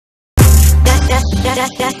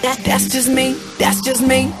That's just me, that's just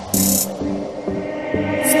me.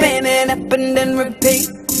 Spinning up and then repeat.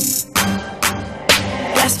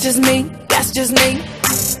 That's just me, that's just me.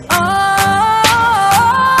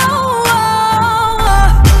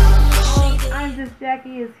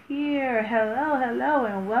 ImJustJackie is here. Hello,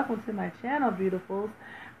 and welcome to my channel, beautifuls.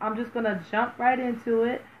 I'm just gonna jump right into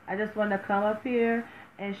it. I just want to come up here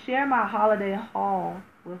and share my holiday haul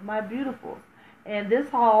with my beautifuls. And this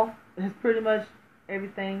haul is pretty much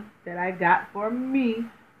everything that I got for me,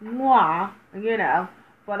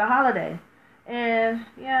 for the holiday. And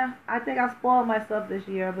yeah, I think I spoiled myself this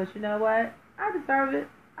year, but you know what? I deserve it.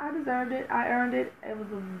 I deserved it. I earned it. It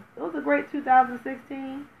was a great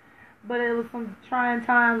 2016, but it was some trying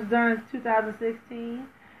times during 2016,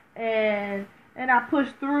 and I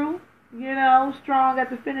pushed through, strong at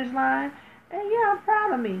the finish line. And yeah, I'm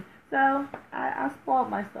proud of me. So I spoiled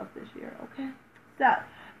myself this year. Okay. So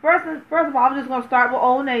first of all, I'm just gonna start with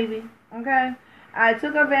Old Navy. Okay. I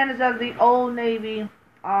took advantage of the Old Navy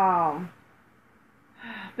 50%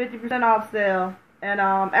 off sale, and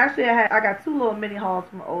actually I got two little mini hauls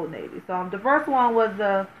from Old Navy. So the first one was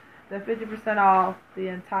the 50% off the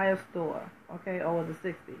entire store. Okay, or was it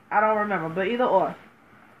 60? I don't remember, but either or.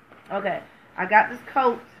 Okay, I got this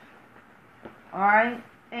coat. All right.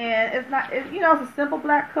 And it's a simple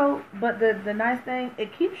black coat, but the nice thing,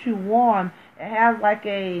 it keeps you warm. It has like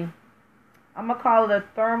I'm gonna call it a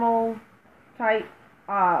thermal type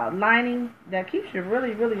lining that keeps you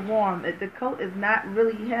really, really warm. The coat is not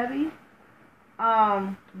really heavy,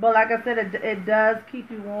 but like I said, it does keep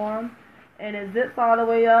you warm, and it zips all the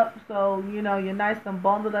way up, so you're nice and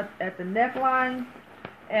bundled up at the neckline.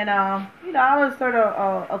 And I'll insert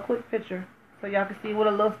a quick picture so y'all can see what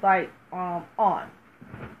it looks like on.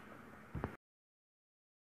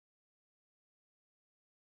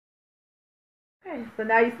 Okay, so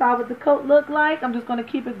now you saw what the coat looked like. I'm just going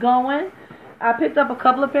to keep it going. I picked up a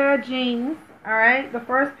couple of pair of jeans. Alright, the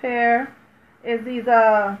first pair is these,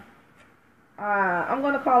 I'm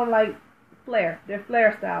going to call them like flare. They're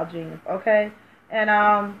flare style jeans, okay? And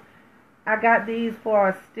I got these for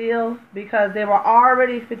a steal because they were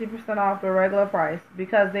already 50% off the regular price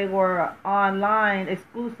because they were online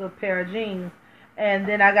exclusive pair of jeans. And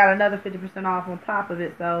then I got another 50% off on top of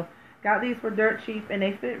it. So got these for dirt cheap, and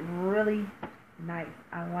they fit really nice.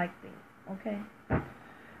 I like these. Okay.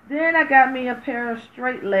 Then I got me a pair of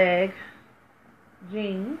straight leg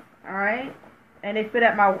jeans. Alright. And they fit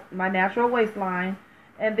at my natural waistline.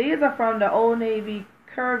 And these are from the Old Navy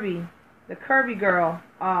Curvy Girl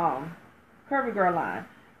line.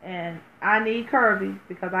 And I need curvy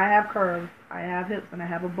because I have curves. I have hips and I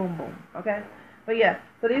have a boom boom. Okay. But yeah.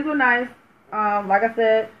 So these were nice. Like I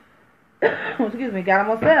said, excuse me, got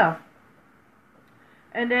them on sale.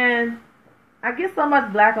 And then I get so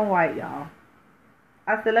much black and white, y'all.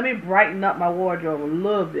 I said, let me brighten up my wardrobe a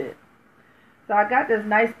little bit. So I got this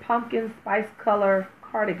nice pumpkin spice color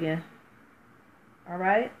cardigan.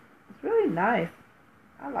 Alright? It's really nice.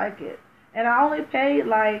 I like it. And I only paid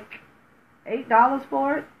like $8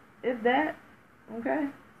 for it, if that. Okay?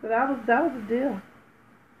 So that was a deal.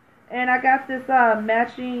 And I got this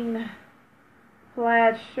matching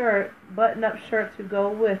plaid shirt, button-up shirt to go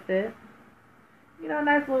with it.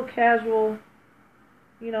 Nice little casual,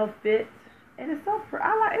 fit. And it's so it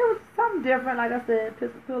was something different. Like I said,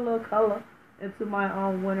 put a little color into my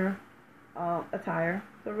winter attire.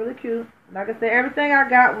 So really cute. Like I said, everything I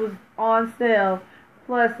got was on sale.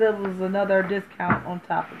 Plus, there was another discount on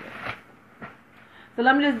top of it. So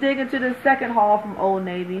let me just dig into the second haul from Old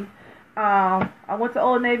Navy. I went to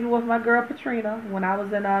Old Navy with my girl Patrina when I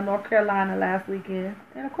was in North Carolina last weekend.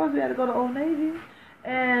 And of course, we had to go to Old Navy.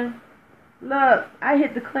 And look, I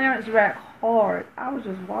hit the clearance rack hard. I was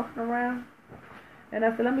just walking around. And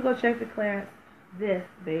I said, let me go check the clearance. This,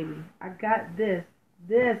 baby. I got this.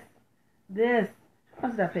 How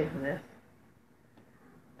much did I pay for this?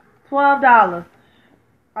 $12.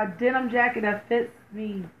 A denim jacket that fits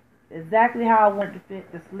me exactly how I want it to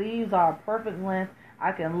fit. The sleeves are a perfect length.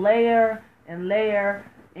 I can layer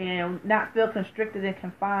and not feel constricted and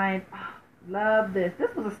confined. Love this.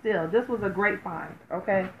 This was a steal. This was a great find.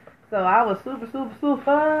 Okay. So I was super, super,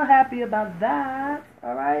 super happy about that.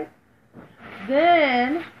 Alright.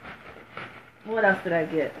 Then, what else did I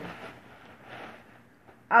get?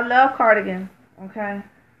 I love cardigans. Okay.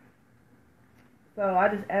 So I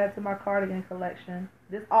just added to my cardigan collection.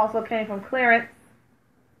 This also came from clearance.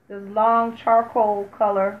 This long charcoal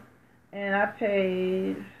color. And I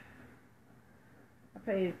paid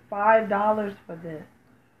 $5 for this.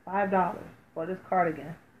 $5 for this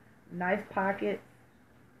cardigan. Nice pockets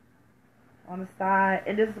on the side.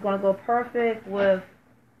 And this is going to go perfect with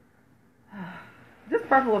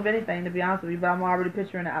perfect with anything, to be honest with you, but I'm already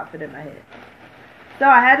picturing the outfit in my head. So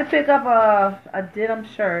I had to pick up a denim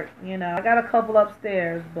shirt. You know, I got a couple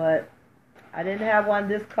upstairs, but I didn't have one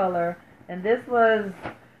this color. And this was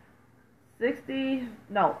 60,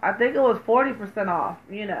 no, I think it was 40% off,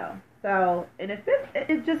 you know. So, and it fits,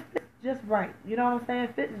 it just fits just right. You know what I'm saying?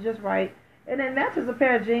 It fits just right. And it matches a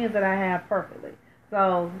pair of jeans that I have perfectly.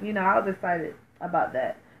 So, you know, I was excited about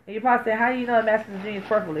that. And you probably say, how do you know it matches the jeans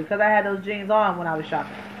perfectly? Because I had those jeans on when I was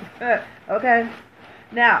shopping. Okay?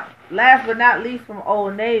 Now, last but not least from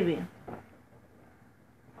Old Navy,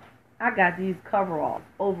 I got these overalls,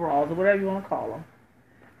 or whatever you want to call them.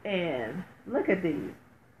 And look at these.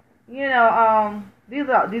 You know,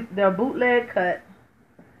 they're bootleg cut.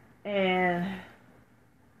 And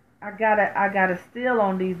I got a steal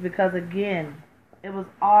on these because, again, it was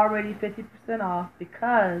already 50% off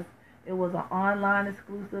because it was an online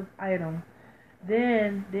exclusive item.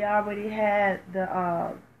 Then they already had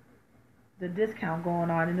the discount going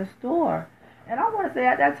on in the store. And I want to say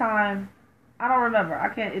at that time, I don't remember. I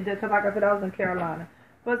can't, because like I said, I was in Carolina.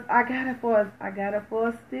 But I got it for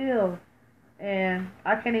a steal. And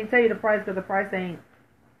I can't even tell you the price because the price ain't,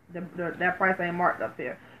 that price ain't marked up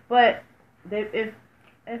here. But it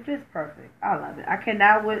fits perfect. I love it. I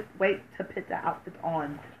cannot wait to put the outfit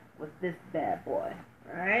on with this bad boy.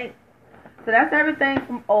 Alright? So that's everything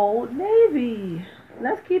from Old Navy.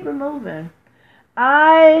 Let's keep it moving.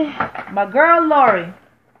 My girl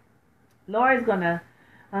Lori's gonna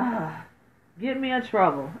get me in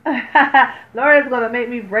trouble. Lori's gonna make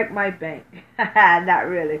me break my bank. Not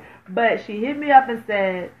really. But she hit me up and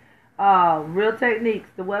said, Real Techniques,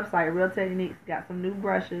 the website, Real Techniques, got some new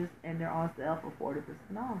brushes and they're on sale for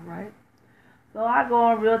 40% off, right? So I go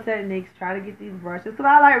on Real Techniques, try to get these brushes, because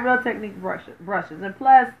I like Real Techniques brushes. And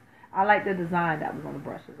plus, I like the design that was on the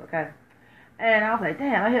brushes, okay? And I was like,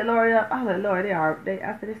 damn, I hit Lori up. I was like, Lori, I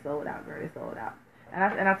said, they sold out, girl, they sold out.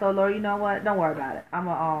 And I told Lori, you know what? Don't worry about it. I'm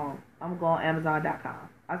gonna go on Amazon.com.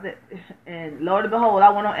 I said, and Lord and behold, I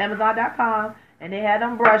went on Amazon.com and they had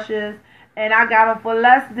them brushes, and I got them for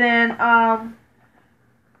less than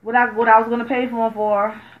what I was gonna pay for them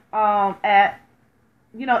for at,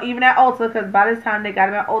 you know, even at Ulta, because by this time they got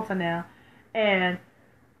them at Ulta now, and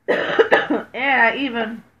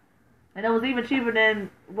and it was even cheaper than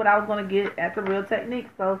what I was gonna get at the Real Technique.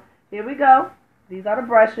 So here we go. These are the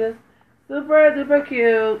brushes. Super duper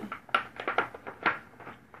cute.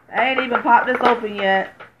 I ain't even popped this open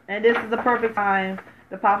yet. And this is the perfect time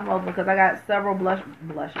to pop them open because I got several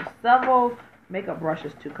several makeup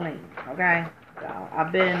brushes to clean. Okay? So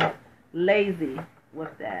I've been lazy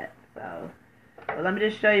with that. So let me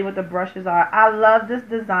just show you what the brushes are. I love this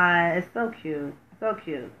design. It's so cute. So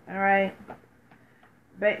cute. Alright?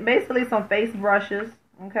 Basically some face brushes.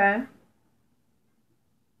 Okay?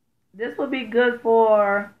 This would be good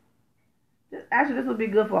for... Actually, this would be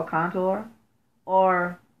good for a contour,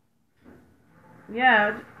 or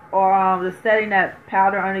the setting that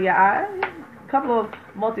powder under your eye. A couple of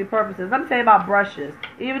multi-purposes. Let me tell you about brushes.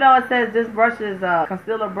 Even though it says this brush is a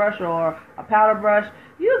concealer brush or a powder brush,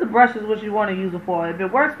 use the brushes which you want to use it for. If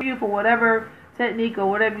it works for you for whatever technique or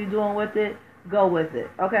whatever you're doing with it, go with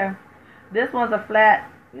it. Okay. This one's a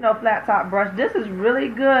flat top brush. This is really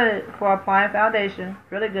good for applying foundation.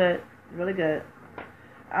 Really good. Really good.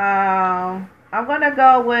 I'm gonna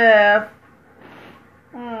go with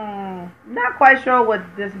not quite sure what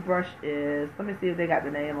this brush is. Let me see if they got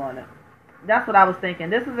the name on it. That's what I was thinking.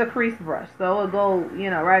 This is a crease brush, so it'll go,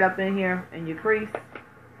 right up in here in your crease.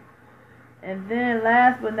 And then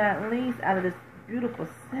last but not least, out of this beautiful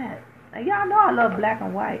set, and y'all know I love black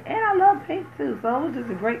and white, and I love pink too, so it was just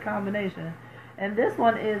a great combination. And this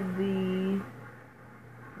one is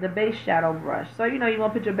the base shadow brush. So you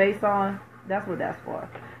want to put your base on. That's what that's for.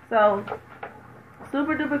 So,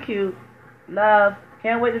 super duper cute. Love.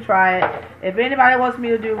 Can't wait to try it. If anybody wants me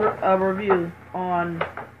to do a review on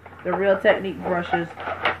the Real Technique brushes,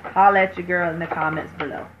 holla at your girl in the comments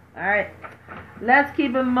below. Alright? Let's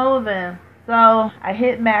keep it moving. So, I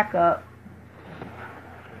hit Mac up.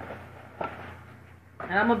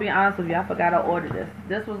 And I'm going to be honest with you, I forgot to order this.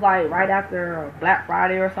 This was like right after Black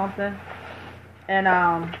Friday or something. And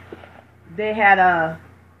they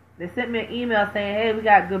sent me an email saying, hey, we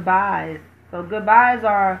got goodbyes. So goodbyes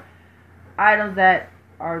are items that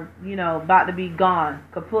are, about to be gone,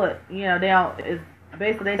 kaput. It's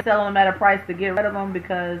basically they sell them at a price to get rid of them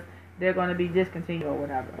because they're going to be discontinued or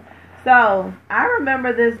whatever. So I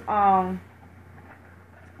remember this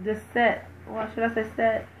set. What should I say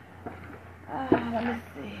set? Let me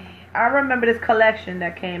see. I remember this collection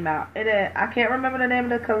that came out. I can't remember the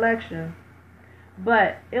name of the collection,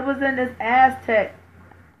 but it was in this Aztec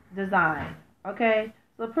design. Okay,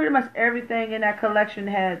 So pretty much everything in that collection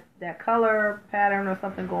had that color pattern or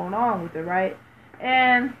something going on with it, right?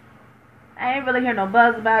 And I ain't really hear no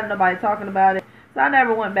buzz about it, nobody talking about it. So I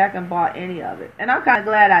never went back and bought any of it. And I'm kind of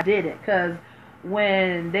glad I didn't, because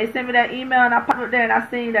when they sent me that email and I popped up there and I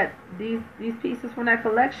seen that these pieces from that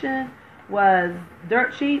collection was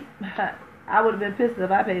dirt cheap, I would have been pissed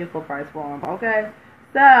if I paid full price for them, okay?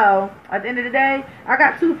 So, at the end of the day, I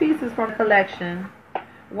got 2 pieces from the collection.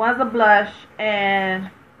 One's a blush, and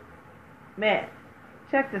man,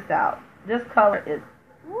 check this out. This color is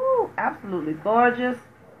absolutely gorgeous.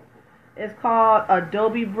 It's called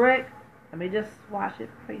Adobe Brick. Let me just swatch it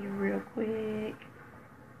for you real quick.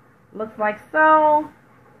 Looks like so.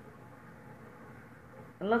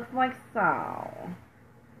 It looks like so.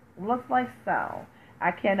 Looks like so.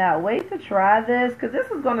 I cannot wait to try this, because this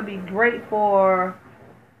is going to be great for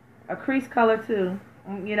a crease color too.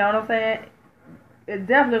 You know what I'm saying? It's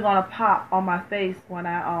definitely going to pop on my face when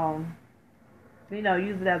I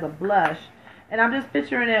use it as a blush. And I'm just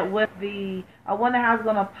picturing it with I wonder how it's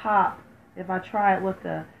going to pop if I try it with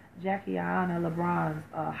the Jackie LeBron's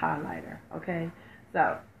highlighter. Okay,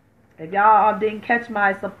 so if y'all didn't catch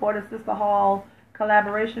my Support a Sister haul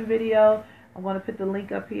collaboration video, I'm going to put the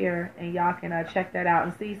link up here, and y'all can check that out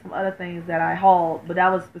and see some other things that I hauled, but that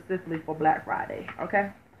was specifically for Black Friday,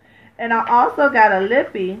 okay? And I also got a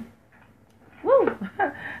lippy. Woo!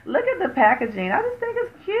 Look at the packaging. I just think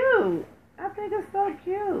it's cute. I think it's so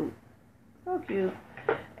cute. So cute.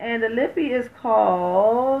 And the lippy is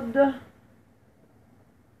called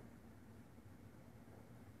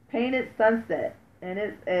Painted Sunset, and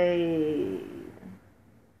it's a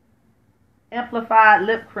amplified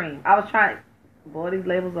lip cream. I was trying, boy, these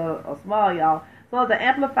labels are small, y'all. So it's an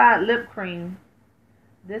amplified lip cream.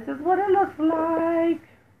 This is what it looks like.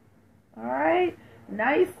 Alright.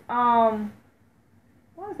 Nice, I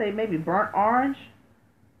want to say maybe burnt orange.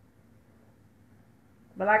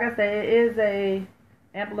 But like I said, it is a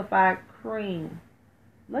amplified cream.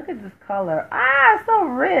 Look at this color. Ah, it's so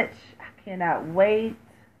rich. I cannot wait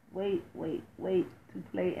to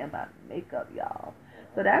play in my makeup, y'all.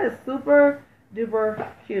 So that is super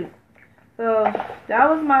duper cute. So that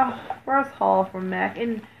was my first haul from MAC.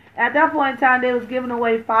 And at that point in time, they was giving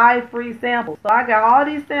away 5 free samples. So I got all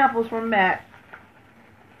these samples from MAC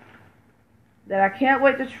that I can't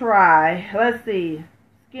wait to try. Let's see.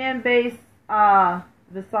 Skin-based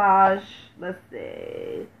visage. Let's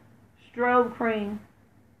see. Strobe cream.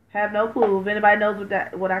 Have no clue. If anybody knows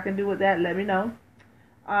what I can do with that, let me know.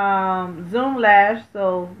 Zoom lash.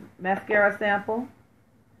 So mascara sample.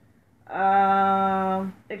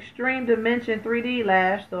 Extreme Dimension 3D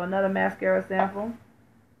lash, so another mascara sample,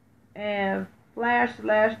 and false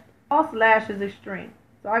lashes extreme.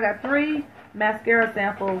 So I got 3 mascara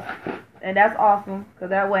samples, and that's awesome, because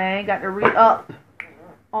that way I ain't got to re-up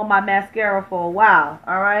on my mascara for a while.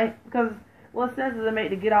 Alright, because what sense does it make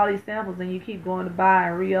to get all these samples and you keep going to buy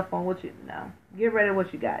and re-up on what you know? Get rid of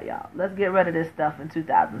what you got, y'all. Let's get rid of this stuff in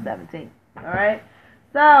 2017. Alright,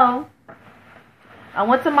 so I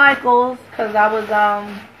went to Michael's because I was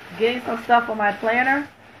getting some stuff for my planner,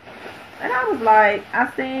 and I was like, I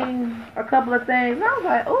seen a couple of things, and I was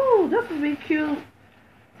like, ooh, this would be cute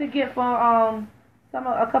to get for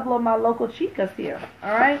a couple of my local chicas here.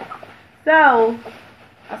 All right, so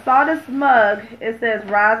I saw this mug. It says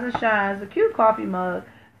Rise and Shine. It's a cute coffee mug,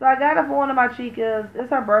 so I got it for one of my chicas.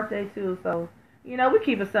 It's her birthday too, so we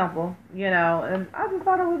keep it simple, and I just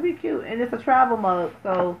thought it would be cute, and it's a travel mug,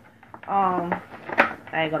 so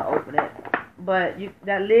I ain't gonna open it, but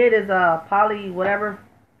that lid is poly whatever,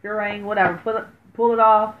 purine whatever. Pull it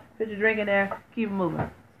off, put your drink in there, keep it moving,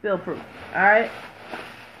 spill proof. All right.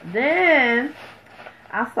 Then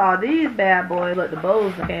I saw these bad boys. Look, the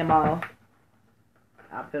bows came off.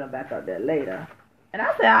 I'll put them back up there later. And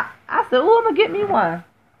I said, ooh, I'm gonna get me one.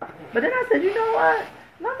 But then I said, you know what?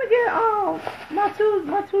 Let me get my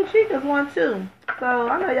two chicas one too. So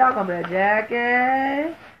I know y'all gonna be like,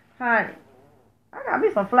 Jackie, honey, I got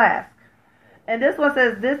me some flask. And this one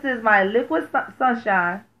says, this is my liquid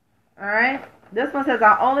sunshine. Alright? This one says,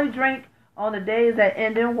 I only drink on the days that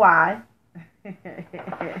end in Y.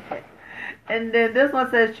 And then this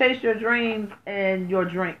one says, chase your dreams and your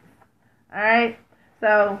drinks. Alright?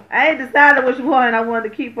 So, I ain't decided which one I wanted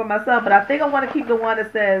to keep for myself, but I think I want to keep the one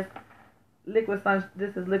that says,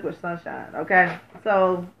 this is liquid sunshine. Okay?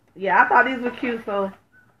 So, yeah, I thought these were cute, so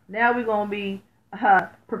now we're going to be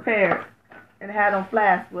prepared and have them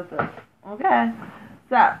flasks with us. Okay?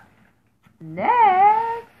 So,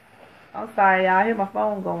 next. I'm sorry, y'all. I hear my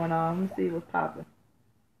phone going on. Let me see what's popping.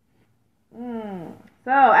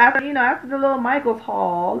 So, after the little Michael's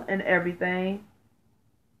haul and everything.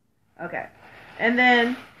 Okay. And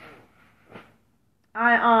then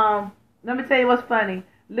let me tell you what's funny.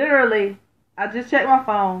 Literally, I just checked my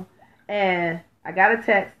phone and I got a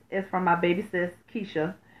text. It's from my baby sis,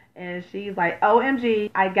 Keisha. And she's like, OMG,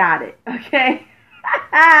 I got it. Okay.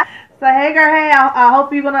 So hey girl, hey, I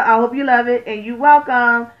hope you love it and you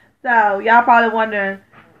welcome. So y'all probably wondering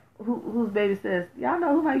who's baby sis. Y'all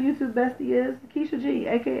know who my YouTube bestie is? Keisha G,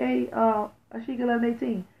 aka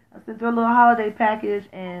Ashika1118. I sent her a little holiday package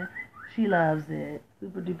and she loves it.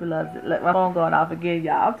 Super duper loves it. Let my phone going off again,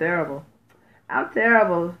 y'all. I'm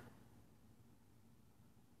terrible.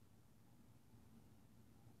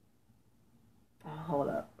 Oh, hold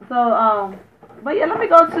up. So, but yeah, let me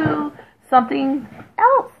go to something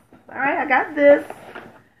else. Alright, I got this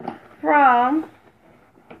from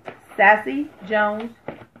Sassy Jones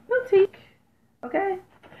Boutique. Okay?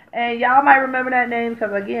 And y'all might remember that name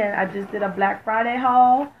because again, I just did a Black Friday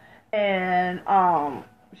haul and I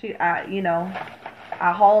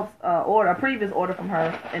hauled a previous order from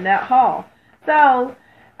her in that haul. So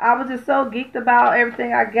I was just so geeked about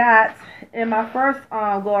everything I got in my first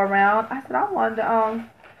go around. I said I wanted to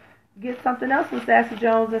get something else from Sassy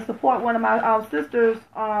Jones and support one of my sisters.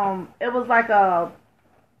 It was like a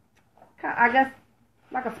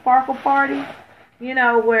sparkle party,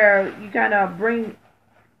 where you kind of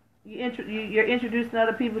you're introducing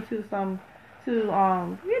other people to some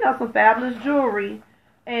fabulous jewelry,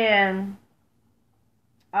 and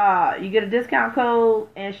you get a discount code,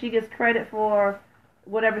 and she gets credit for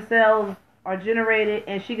whatever sales are generated,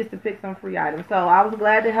 and she gets to pick some free items. So I was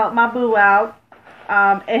glad to help my boo out.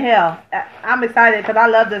 And hell, I'm excited because I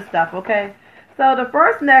love this stuff. Okay, so the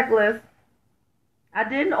first necklace, I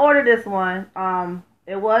didn't order this one.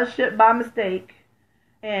 It was shipped by mistake,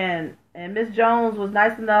 and Miss Jones was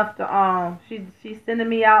nice enough to she's sending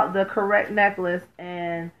me out the correct necklace,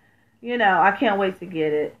 and I can't wait to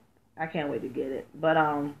get it.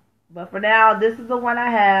 But for now, this is the one I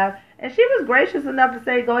have, and she was gracious enough to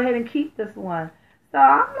say go ahead and keep this one. So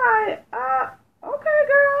I'm like, okay,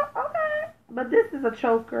 girl, okay. But this is a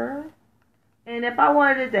choker, and if I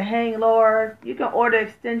wanted it to hang lower, you can order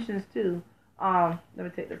extensions too. Let me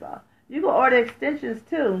take this off. You can order extensions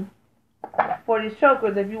too for these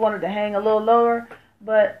chokers if you wanted to hang a little lower,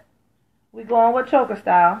 but we going with choker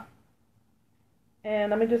style. And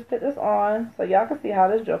let me just put this on so y'all can see how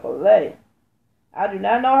this joker lay. I do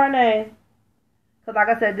not know her name, cause like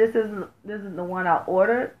I said, this is the one I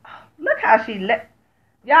ordered. Look how she lay,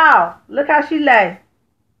 y'all. Look how she lay,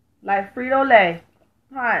 like Frito-Lay,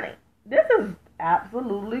 honey. This is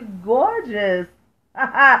absolutely gorgeous.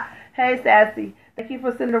 Hey Sassy, thank you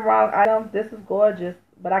for sending the wrong item. This is gorgeous,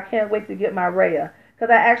 but I can't wait to get my Raya, cause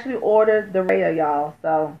I actually ordered the Raya, y'all.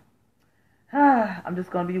 So I'm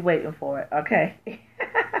just gonna be waiting for it. Okay.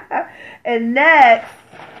 And next,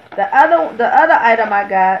 the other item I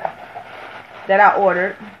got that I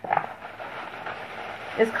ordered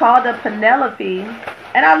is called the Penelope,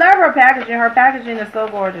 and I love her packaging. Her packaging is so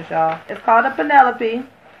gorgeous, y'all. It's called the Penelope,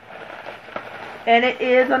 and it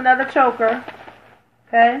is another choker.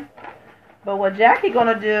 Okay, but what Jackie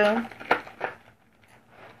gonna do?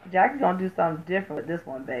 Jackie's gonna do something different with this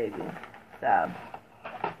one, baby. So,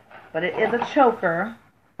 but it is a choker.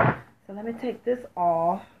 So let me take this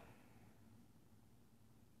off.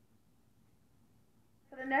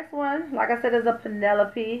 So the next one, like I said, is a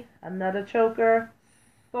Penelope, another choker.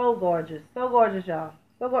 So gorgeous, y'all.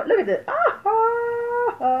 So gorgeous. Look at this.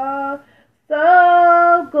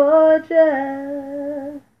 So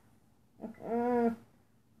gorgeous.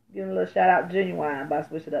 Give a little shout out Genuine by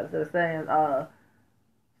switch it up instead of saying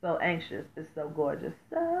so anxious. It's so gorgeous.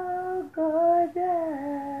 So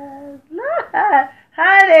gorgeous. Look,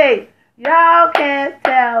 honey, y'all can't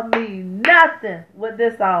tell me nothing with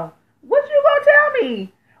this on. What you gonna tell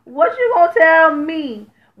me? What you gonna tell me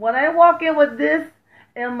when I walk in with this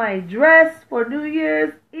in my dress for New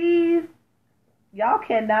Year's Eve? Y'all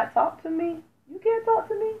cannot talk to me. You can't talk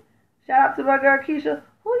to me. Shout out to my girl Keisha.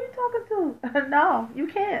 Who are you talking to? No, you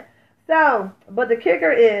can't. So, but the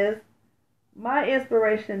kicker is, my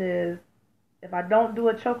inspiration is, if I don't do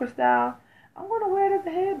a choker style, I'm going to wear it as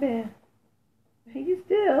a headband. And you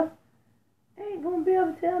still ain't going to be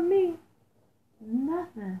able to tell me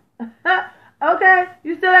nothing. Okay?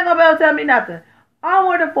 You still ain't going to be able to tell me nothing.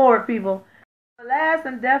 Onward and forward, people. Last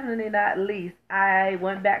and definitely not least, I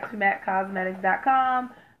went back to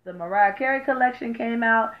MACCosmetics.com. The Mariah Carey collection came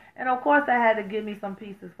out, and of course I had to give me some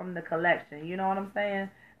pieces from the collection. You know what I'm saying?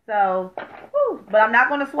 So, but I'm not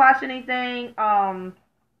going to swatch anything. I'll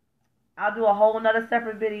do a whole nother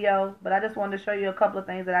separate video, but I just wanted to show you a couple of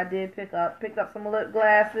things that I did pick up. Picked up some lip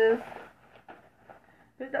glasses.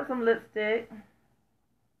 Picked up some lipstick.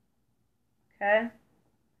 Okay.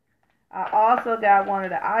 I also got one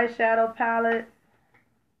of the eyeshadow palettes.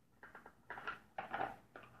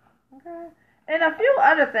 Okay. And a few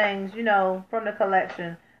other things, you know, from the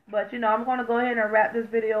collection. But, you know, I'm going to go ahead and wrap this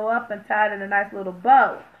video up and tie it in a nice little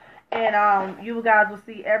bow. And you guys will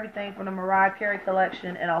see everything from the Mariah Carey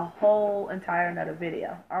collection in a whole entire another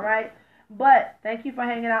video. Alright? But thank you for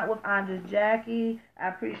hanging out with I'm Just Jackie. I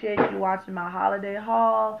appreciate you watching my holiday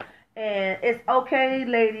haul. And it's okay,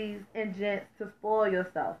 ladies and gents, to spoil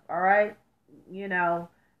yourself. Alright? You know,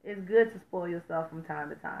 it's good to spoil yourself from time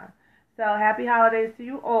to time. So happy holidays to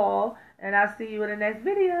you all. And I'll see you in the next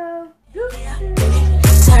video. Deuces.